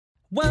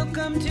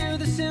Welcome to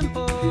the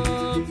Simple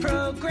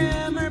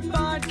Programmer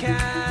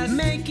Podcast,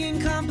 making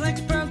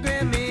complex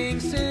programming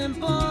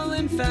simple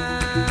and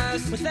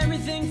fast, with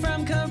everything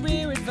from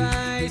career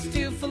advice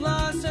to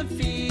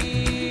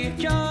philosophy.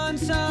 John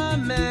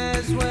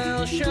Summers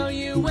will show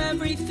you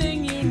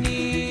everything you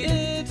need.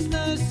 It's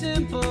the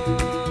Simple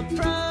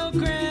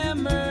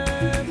Programmer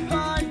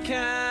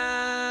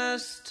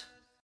Podcast.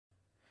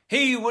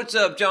 Hey, what's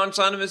up? John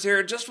Sonnemus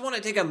here. Just want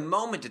to take a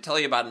moment to tell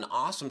you about an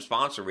awesome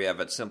sponsor we have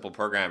at Simple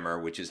Programmer,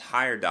 which is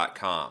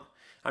Hired.com.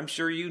 I'm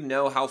sure you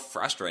know how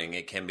frustrating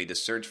it can be to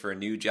search for a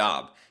new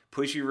job.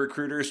 Pushy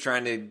recruiters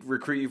trying to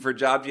recruit you for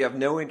jobs you have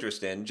no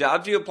interest in,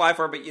 jobs you apply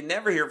for but you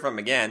never hear from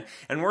again,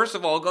 and worst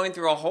of all, going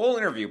through a whole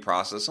interview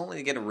process only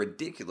to get a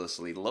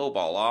ridiculously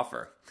lowball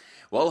offer.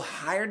 Well,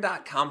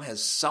 Hired.com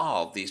has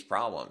solved these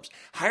problems.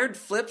 Hired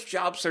flips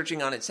job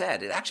searching on its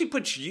head. It actually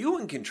puts you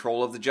in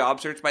control of the job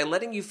search by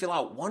letting you fill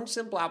out one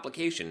simple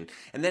application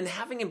and then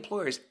having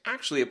employers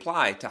actually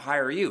apply to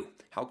hire you.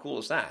 How cool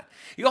is that?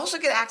 You also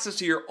get access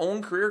to your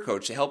own career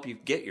coach to help you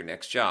get your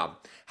next job.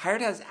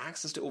 Hired has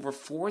access to over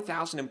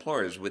 4,000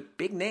 employers with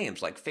big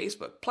names like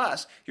Facebook.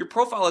 Plus, your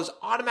profile is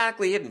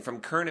automatically hidden from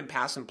current and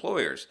past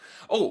employers.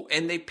 Oh,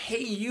 and they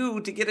pay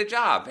you to get a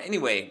job.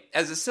 Anyway,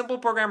 as a Simple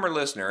Programmer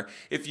listener,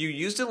 if you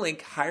use the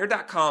link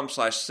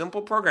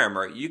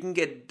hired.com/simpleprogrammer, you can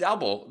get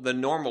double the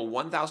normal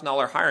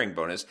 $1,000 hiring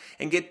bonus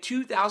and get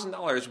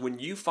 $2,000 when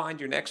you find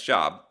your next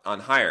job on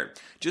Hired.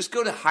 Just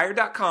go to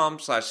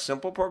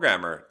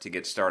hired.com/simpleprogrammer to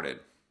get started.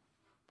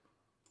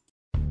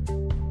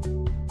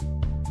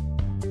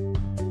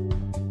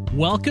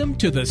 Welcome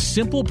to the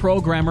Simple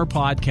Programmer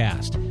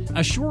Podcast,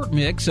 a short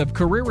mix of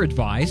career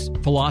advice,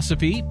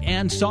 philosophy,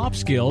 and soft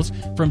skills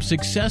from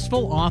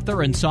successful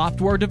author and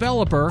software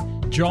developer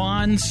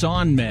John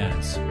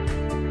Sonmez.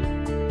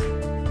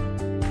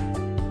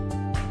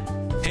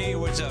 Hey,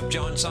 what's up?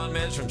 John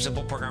Sonmez from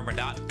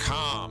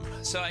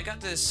SimpleProgrammer.com. So I got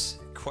this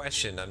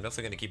question. I'm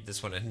definitely going to keep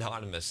this one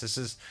anonymous. This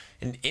is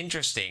an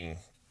interesting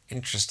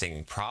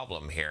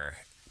problem here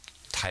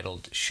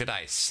titled, Should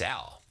I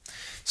Sell?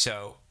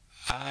 So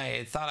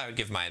I thought I would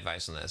give my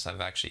advice on this.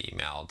 I've actually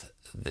emailed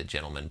the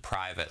gentleman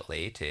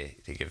privately to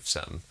give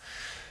some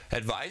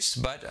advice,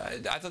 but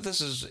I thought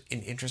this is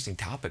an interesting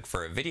topic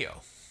for a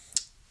video.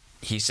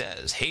 He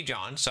says, "Hey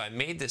John, so I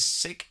made this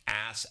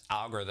sick-ass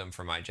algorithm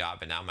for my job,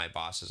 and now my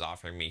boss is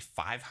offering me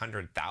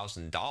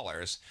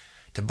 $500,000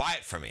 to buy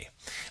it from me.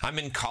 I'm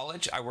in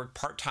college. I work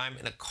part-time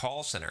in a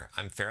call center.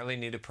 I'm fairly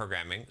new to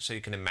programming, so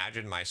you can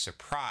imagine my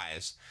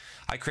surprise.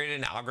 I created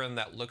an algorithm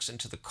that looks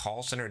into the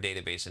call center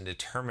database and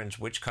determines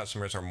which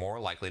customers are more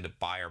likely to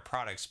buy our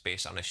products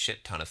based on a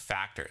shit ton of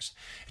factors.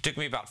 It took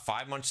me about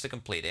 5 months to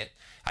complete it.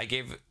 I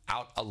gave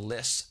out a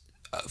list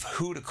of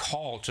who to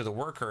call to the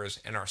workers,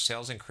 and our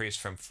sales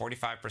increased from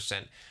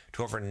 45%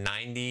 to over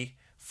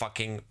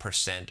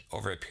 90%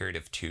 over a period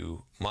of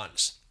 2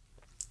 months.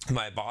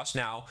 My boss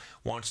now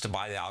wants to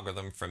buy the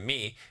algorithm from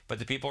me, but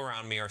the people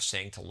around me are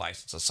saying to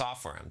license the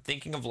software. I'm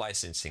thinking of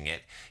licensing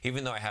it,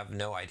 even though I have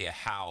no idea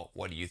how.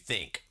 What do you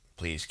think?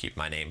 Please keep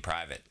my name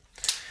private."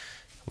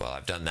 Well,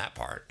 I've done that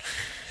part.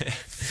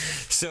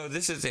 So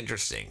this is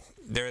interesting.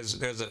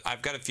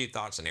 I've got a few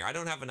thoughts in here. I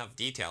don't have enough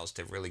details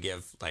to really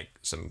give like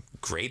some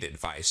great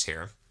advice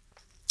here,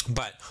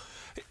 but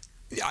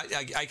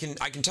I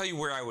can tell you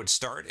where I would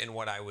start and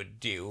what I would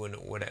do and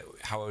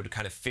how I would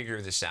kind of figure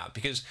this out.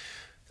 Because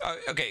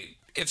okay,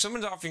 if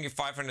someone's offering you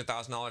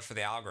 $500,000 for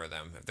the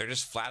algorithm, if they're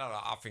just flat out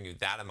offering you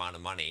that amount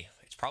of money,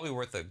 it's probably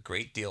worth a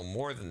great deal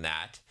more than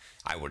that,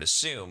 I would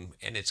assume.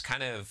 And it's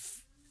kind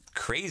of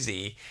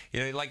crazy,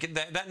 like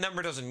that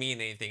number doesn't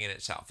mean anything in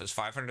itself. Is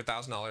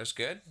 $500,000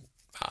 good?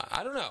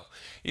 I don't know.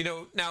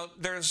 Now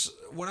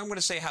what I'm going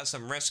to say has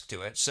some risk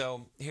to it.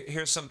 So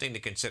here's something to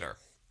consider.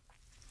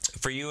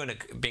 For you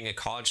being a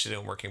college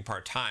student working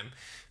part-time,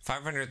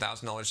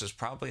 $500,000 is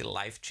probably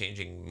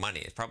life-changing money.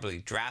 It's probably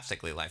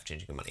drastically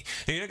life-changing money.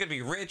 Now, you're not going to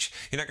be rich,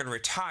 you're not going to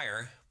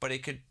retire, but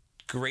it could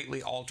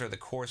greatly alter the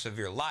course of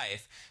your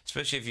life,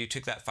 especially if you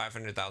took that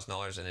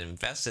 $500,000 and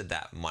invested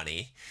that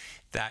money.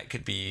 That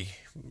could be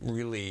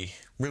really,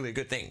 really a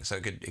good thing. So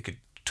it could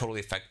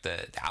totally affect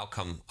the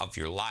outcome of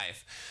your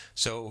life.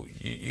 So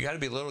you got to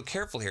be a little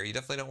careful here. You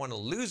definitely don't want to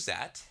lose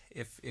that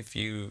if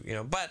you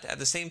but at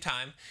the same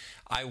time,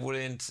 I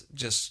wouldn't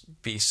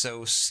just be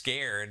so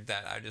scared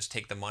that I just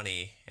take the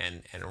money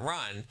and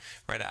run,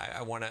 right?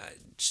 I want to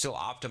still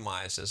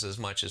optimize this as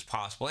much as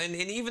possible. And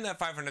even that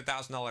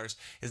 $500,000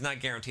 is not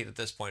guaranteed at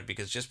this point,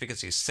 because just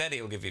because he said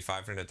he will give you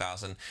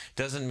 $500,000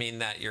 doesn't mean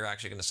that you're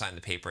actually going to sign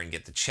the paper and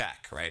get the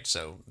check, right?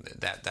 So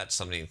that's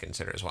something to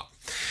consider as well.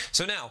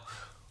 So now,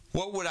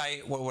 what would I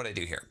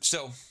do here?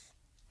 So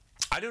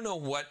I don't know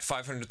what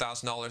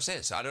 $500,000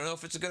 is. I don't know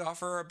if it's a good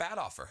offer or a bad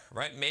offer,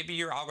 right? Maybe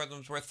your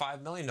algorithm's worth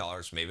 $5 million.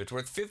 Maybe it's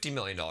worth $50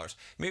 million.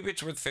 Maybe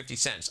it's worth 50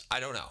 cents. I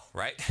don't know,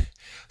 right?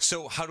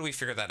 So how do we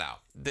figure that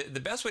out? The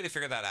best way to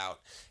figure that out,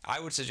 I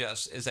would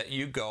suggest, is that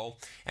you go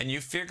and you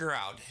figure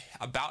out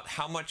about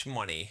how much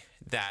money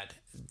that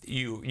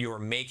you're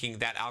making,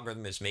 that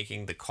algorithm is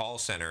making the call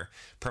center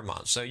per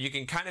month. So you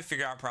can kind of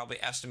figure out, probably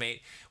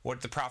estimate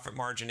what the profit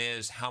margin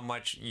is, how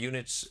much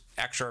units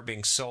extra are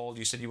being sold.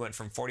 You said you went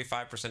from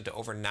 45% to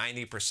over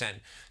 90%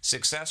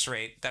 success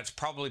rate. That's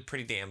probably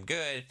pretty damn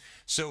good.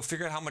 So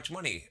figure out how much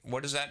money,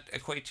 what does that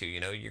equate to?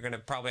 You're going to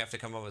probably have to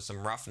come up with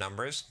some rough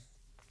numbers,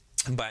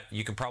 but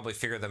you can probably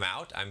figure them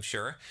out, I'm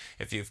sure.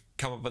 If you've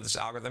come up with this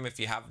algorithm, if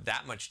you have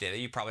that much data,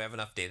 you probably have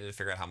enough data to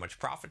figure out how much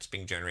profit's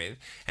being generated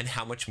and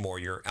how much more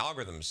your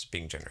algorithm's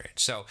being generated.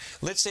 So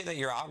let's say that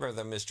your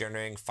algorithm is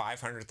generating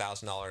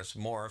 $500,000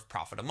 more of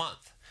profit a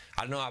month.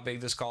 I don't know how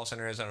big this call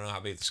center is. I don't know how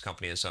big this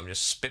company is. So I'm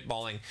just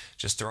spitballing,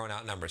 just throwing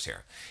out numbers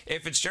here.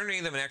 If it's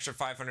generating them an extra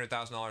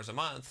 $500,000 a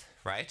month,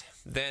 right,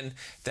 then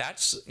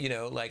that's,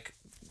 like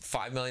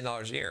 $5 million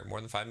a year, more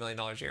than $5 million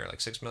a year, like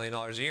 $6 million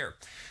a year.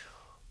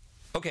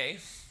 Okay,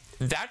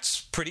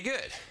 that's pretty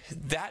good.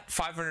 That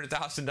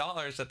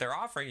 $500,000 that they're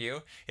offering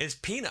you is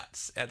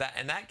peanuts.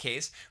 In that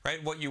case,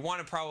 right, what you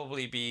want to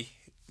probably be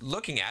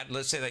looking at,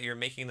 let's say that you're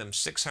making them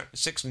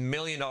 $6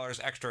 million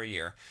extra a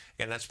year,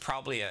 and that's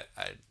probably a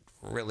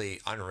really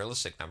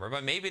unrealistic number,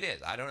 but maybe it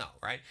is. I don't know,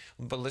 right?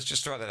 But let's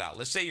just throw that out.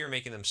 Let's say you're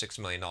making them $6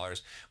 million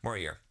more a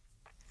year.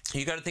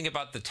 You got to think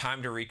about the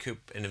time to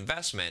recoup an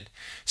investment.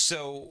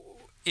 So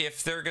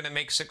if they're going to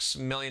make $6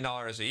 million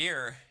a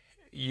year,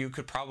 you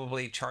could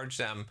probably charge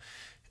them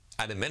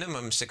at a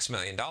minimum $6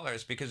 million,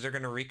 because they're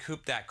going to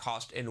recoup that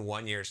cost in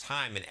 1 year's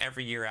time, and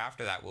every year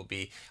after that will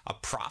be a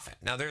profit.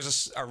 Now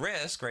there's a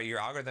risk, right? Your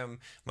algorithm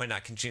might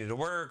not continue to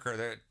work,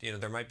 or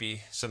there might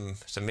be some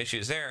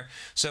issues there.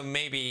 So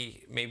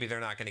maybe they're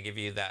not going to give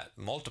you that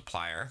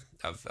multiplier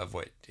of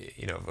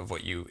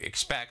what you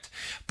expect,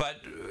 but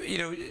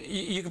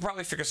you can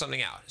probably figure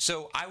something out.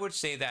 So I would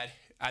say that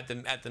at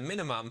the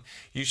minimum,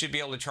 you should be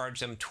able to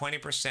charge them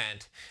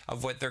 20%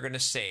 of what they're going to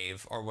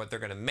save or what they're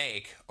going to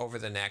make over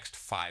the next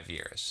 5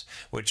 years,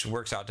 which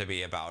works out to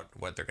be about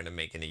what they're going to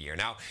make in a year.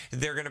 Now,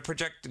 they're going to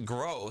project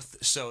growth,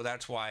 so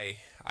that's why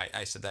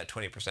I said that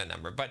 20%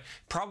 number. But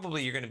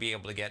probably you're going to be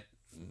able to get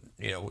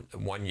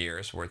 1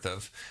 year's worth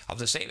of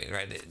the saving,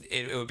 right?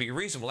 It would be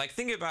reasonable. Like,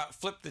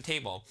 flip the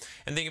table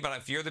and think about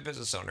if you're the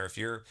business owner, if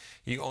you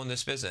own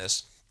this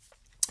business,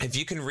 if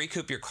you can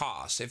recoup your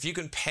costs, if you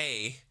can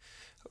pay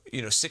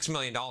 $6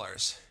 million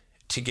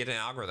to get an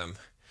algorithm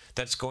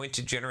that's going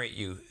to generate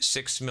you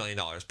 $6 million,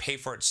 pay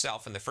for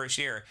itself in the first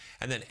year,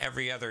 and then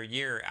every other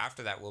year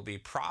after that will be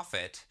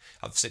profit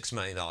of $6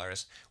 million,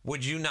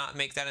 would you not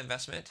make that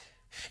investment?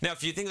 Now,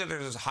 if you think that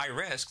there's a high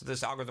risk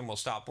this algorithm will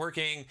stop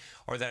working,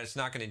 or that it's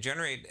not going to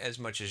generate as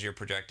much as you're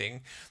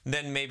projecting,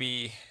 then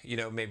maybe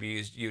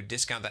you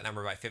discount that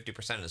number by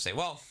 50% and say,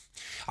 well,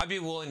 I'd be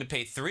willing to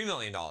pay $3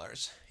 million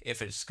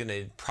if it's going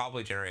to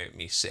probably generate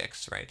me $6 million,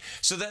 right?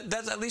 So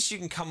that's at least you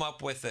can come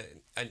up with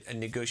a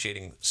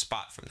negotiating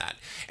spot from that.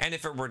 And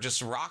if it were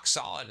just rock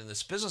solid and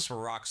this business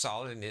were rock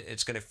solid and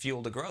it's going to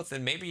fuel the growth,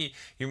 then maybe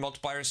your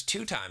multiplier is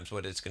 2 times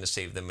what it's going to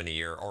save them in a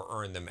year or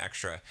earn them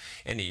extra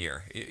in a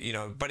year.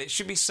 But it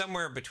should be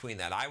somewhere between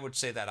that. I would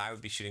say that I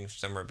would be shooting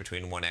somewhere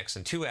between 1x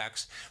and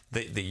 2x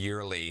the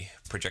yearly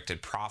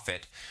projected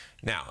profit.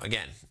 Now,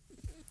 again,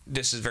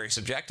 this is very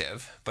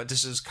subjective, but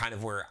this is kind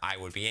of where I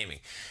would be aiming.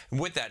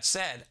 With that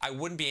said, I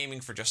wouldn't be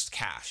aiming for just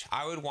cash.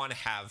 I would want to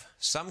have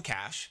some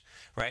cash,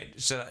 right?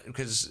 So,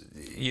 because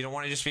you don't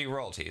want to just be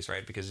royalties,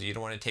 right? Because you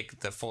don't want to take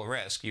the full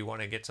risk. You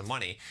want to get some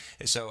money.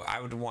 So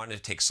I would want to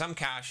take some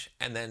cash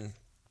and then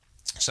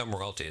some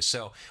royalties.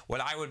 So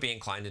what I would be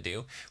inclined to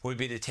do would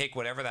be to take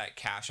whatever that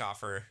cash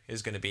offer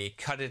is going to be,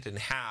 cut it in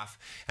half,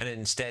 and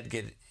instead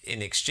get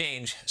in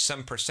exchange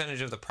some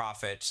percentage of the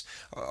profits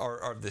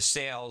or the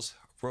sales,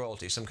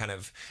 royalty, some kind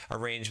of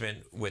arrangement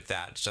with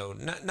that. So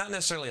not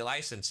necessarily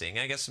licensing.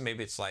 I guess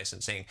maybe it's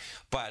licensing,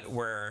 but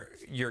where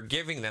you're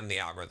giving them the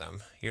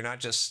algorithm, you're not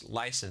just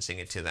licensing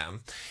it to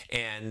them,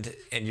 and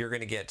you're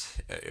going to get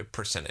a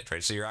percentage,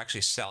 right? So you're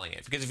actually selling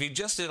it. Because if you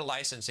just did a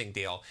licensing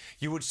deal,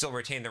 you would still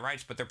retain the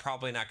rights, but they're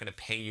probably not going to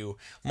pay you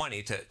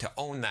money to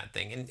own that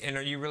thing. And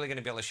are you really going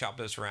to be able to shop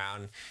this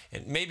around?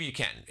 And maybe you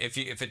can. If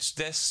it's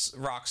this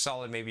rock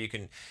solid, maybe you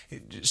can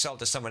sell it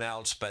to someone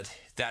else, but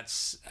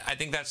I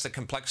think that's the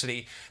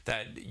complexity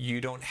that you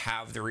don't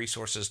have the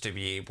resources to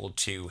be able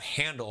to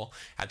handle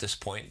at this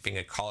point, being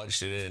a college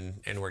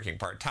student and working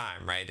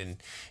part-time, right?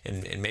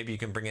 And maybe you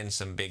can bring in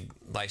some big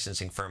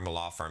licensing firm, a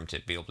law firm, to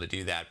be able to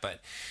do that,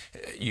 but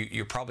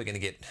you're probably going to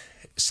get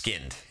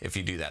skinned if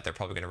you do that. They're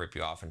probably going to rip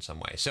you off in some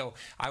way. So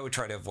I would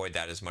try to avoid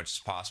that as much as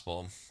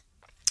possible.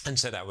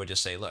 Instead, I would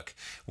just say, look,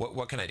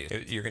 what can I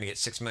do? You're going to get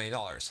 $6 million.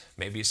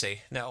 Maybe you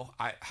say, no,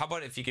 how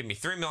about if you give me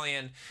 $3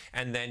 million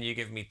and then you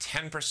give me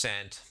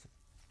 10%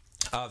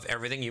 of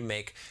everything you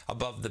make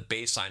above the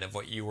baseline of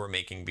what you were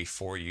making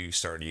before you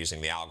started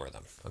using the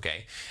algorithm,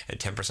 okay? And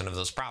 10% of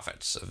those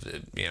profits of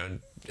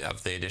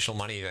the additional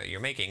money that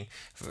you're making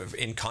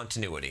in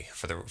continuity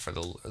for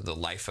the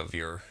life of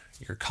your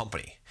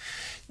company.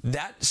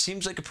 That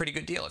seems like a pretty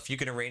good deal if you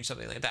can arrange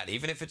something like that,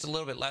 even if it's a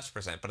little bit less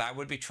 %. But I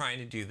would be trying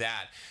to do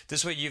that.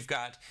 This way you've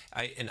got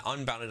an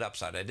unbounded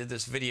upside. I did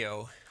this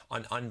video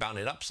on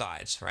unbounded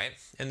upsides, right?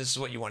 And this is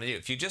what you want to do.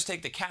 If you just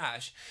take the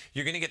cash,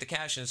 you're going to get the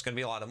cash and it's going to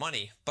be a lot of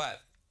money,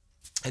 but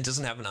it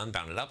doesn't have an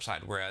unbounded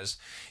upside. Whereas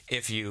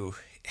if you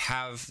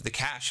have the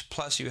cash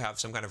plus you have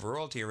some kind of a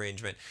royalty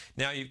arrangement,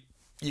 now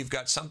you've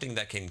got something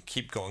that can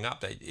keep going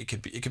up. That it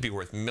could be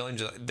worth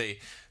millions. The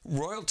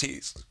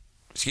royalties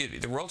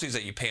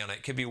that you pay on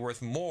it could be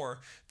worth more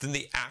than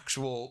the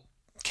actual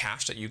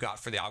cash that you got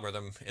for the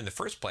algorithm in the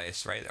first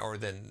place, right? Or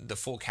than the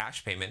full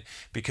cash payment,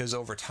 because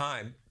over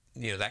time,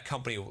 that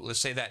company, let's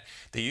say that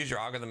they use your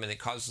algorithm and it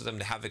causes them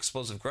to have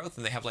explosive growth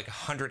and they have like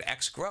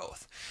 100x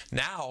growth.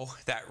 Now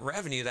that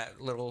revenue,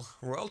 that little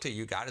royalty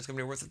you got is going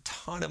to be worth a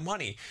ton of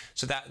money.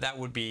 So that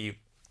would be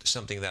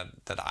something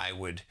that I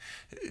would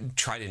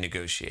try to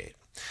negotiate.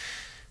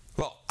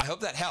 Well, I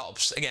hope that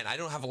helps. Again, I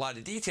don't have a lot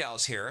of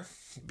details here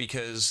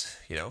because,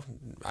 so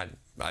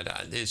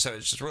it's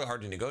just really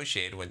hard to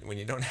negotiate when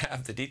you don't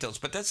have the details.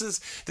 But this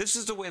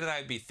is the way that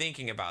I'd be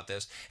thinking about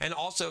this. And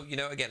also,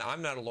 again,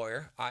 I'm not a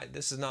lawyer.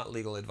 This is not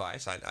legal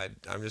advice.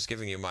 I'm just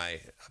giving you my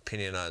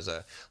opinion as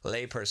a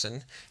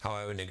layperson, how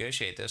I would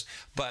negotiate this.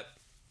 But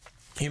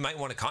you might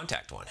want to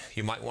contact one.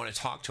 You might want to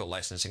talk to a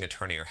licensing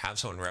attorney or have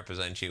someone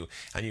represent you,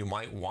 and you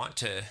might want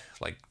to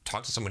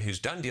talk to someone who's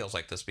done deals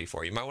like this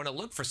before. You might want to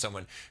look for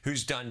someone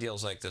who's done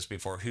deals like this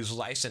before, who's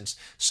licensed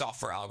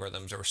software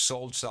algorithms or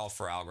sold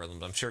software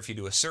algorithms. I'm sure if you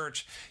do a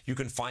search, you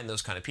can find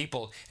those kind of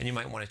people, and you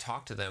might want to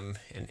talk to them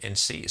and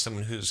see.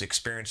 Someone who's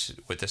experienced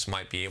with this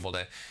might be able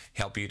to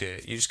help you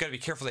you just got to be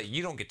careful that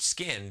you don't get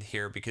skinned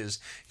here, because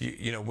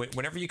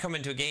whenever you come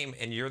into a game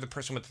and you're the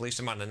person with the least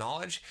amount of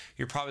knowledge,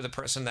 you're probably the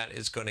person that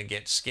is going to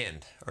get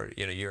skinned, or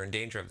you're in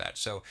danger of that.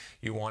 So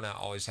you want to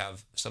always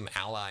have some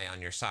ally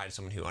on your side,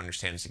 someone who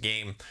understands the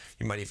game.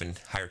 You might even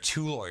hire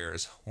 2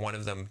 lawyers, one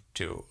of them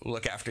to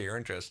look after your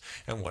interests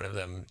and one of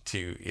them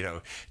to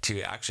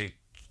actually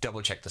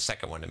double check the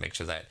second one to make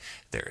sure that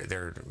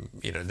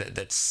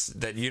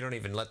that you don't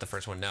even let the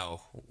first one know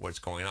what's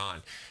going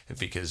on,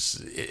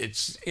 because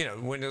it's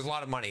when there's a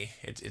lot of money,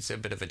 it's a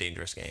bit of a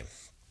dangerous game.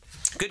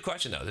 Good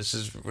question, though. This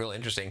is real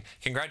interesting.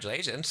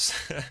 Congratulations.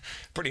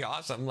 Pretty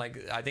awesome.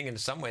 I think in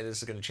some way this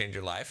is going to change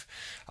your life.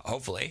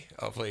 Hopefully,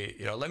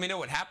 let me know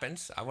what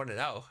happens. I want to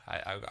know.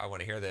 I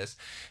want to hear this.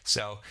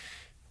 So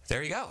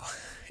there you go.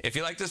 If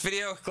you like this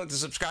video, click the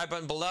subscribe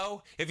button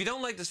below. If you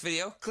don't like this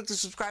video, click the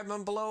subscribe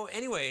button below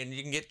anyway, and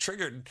you can get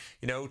triggered,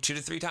 2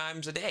 to 3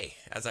 times a day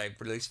as I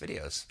release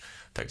videos.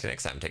 Talk to you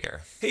next time. Take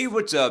care. Hey,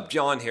 what's up?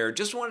 John here.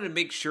 Just wanted to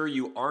make sure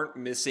you aren't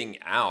missing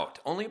out.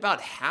 Only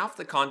about half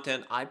the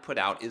content I put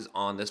out is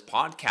on this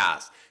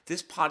podcast.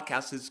 This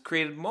podcast is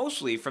created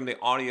mostly from the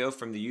audio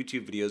from the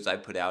YouTube videos I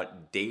put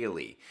out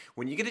daily.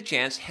 When you get a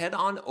chance, head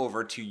on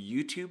over to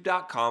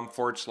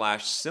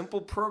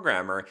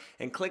youtube.com/simpleprogrammer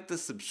and click the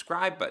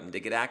subscribe button to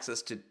get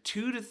access to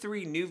 2 to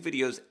 3 new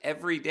videos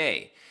every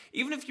day.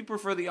 Even if you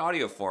prefer the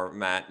audio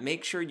format,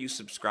 make sure you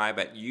subscribe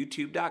at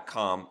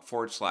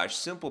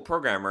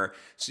youtube.com/simpleprogrammer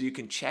so you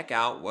can check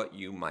out what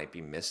you might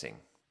be missing.